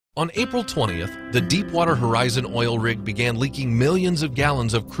On April 20th, the Deepwater Horizon oil rig began leaking millions of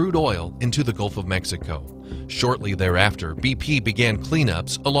gallons of crude oil into the Gulf of Mexico. Shortly thereafter, BP began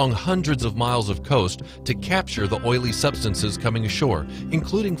cleanups along hundreds of miles of coast to capture the oily substances coming ashore,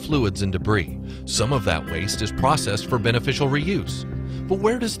 including fluids and debris. Some of that waste is processed for beneficial reuse. But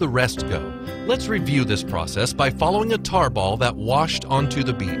where does the rest go? Let's review this process by following a tar ball that washed onto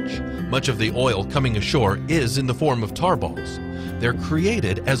the beach. Much of the oil coming ashore is in the form of tar balls. They're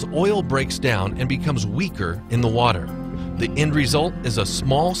created as oil breaks down and becomes weaker in the water. The end result is a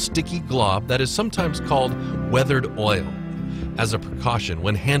small, sticky glob that is sometimes called weathered oil. As a precaution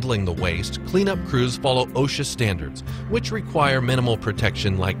when handling the waste, cleanup crews follow OSHA standards, which require minimal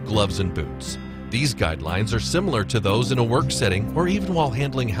protection like gloves and boots. These guidelines are similar to those in a work setting or even while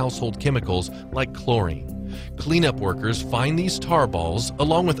handling household chemicals like chlorine. Cleanup workers find these tar balls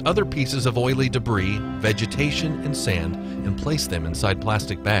along with other pieces of oily debris, vegetation, and sand and place them inside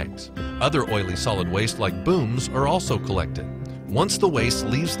plastic bags. Other oily solid waste like booms are also collected. Once the waste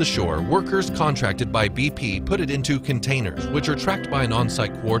leaves the shore, workers contracted by BP put it into containers, which are tracked by an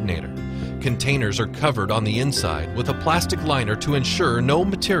on-site coordinator. Containers are covered on the inside with a plastic liner to ensure no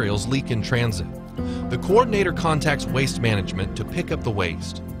materials leak in transit. The coordinator contacts Waste Management to pick up the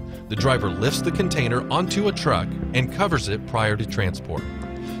waste. The driver lifts the container onto a truck and covers it prior to transport.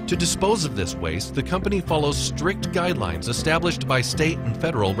 To dispose of this waste, the company follows strict guidelines established by state and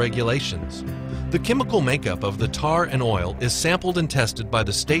federal regulations. The chemical makeup of the tar and oil is sampled and tested by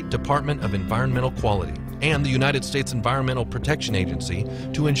the State Department of Environmental Quality and the United States Environmental Protection Agency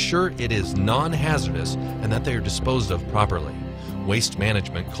to ensure it is non-hazardous and that they are disposed of properly. Waste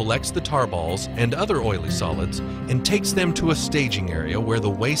Management collects the tar balls and other oily solids and takes them to a staging area where the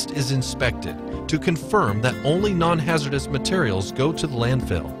waste is inspected to confirm that only non-hazardous materials go to the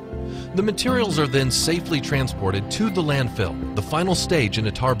landfill. The materials are then safely transported to the landfill, the final stage in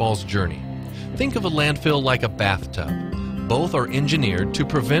a tar ball's journey. Think of a landfill like a bathtub. Both are engineered to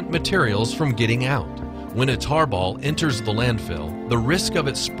prevent materials from getting out. When a tar ball enters the landfill, the risk of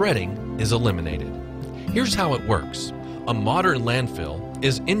it spreading is eliminated. Here's how it works. A modern landfill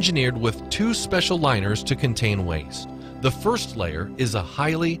is engineered with two special liners to contain waste. The first layer is a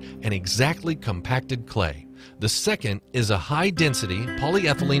highly and exactly compacted clay. The second is a high-density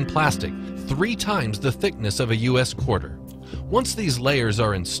polyethylene plastic, 3 times the thickness of a U.S. quarter. Once these layers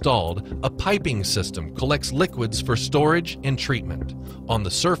are installed, a piping system collects liquids for storage and treatment. On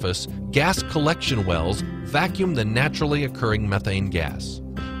the surface, gas collection wells vacuum the naturally occurring methane gas.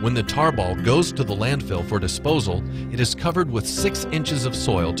 When the tar ball goes to the landfill for disposal, it is covered with 6 inches of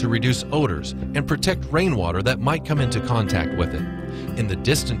soil to reduce odors and protect rainwater that might come into contact with it. In the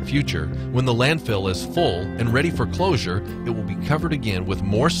distant future, when the landfill is full and ready for closure, it will be covered again with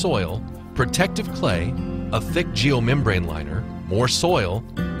more soil, protective clay, a thick geomembrane liner, more soil,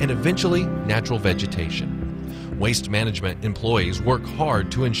 and eventually natural vegetation. Waste Management employees work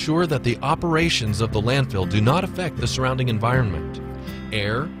hard to ensure that the operations of the landfill do not affect the surrounding environment.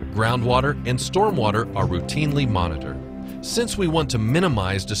 Air, groundwater, and stormwater are routinely monitored. Since we want to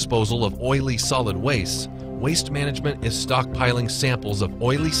minimize disposal of oily solid wastes, Waste Management is stockpiling samples of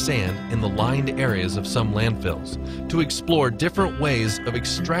oily sand in the lined areas of some landfills to explore different ways of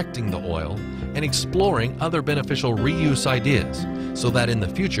extracting the oil and exploring other beneficial reuse ideas so that in the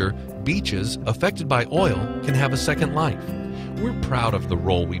future, beaches affected by oil can have a second life. We're proud of the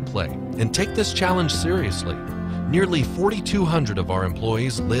role we play and take this challenge seriously. Nearly 4,200 of our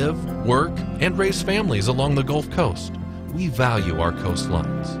employees live, work, and raise families along the Gulf Coast. We value our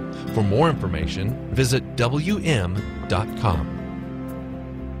coastlines. For more information, visit WM.com.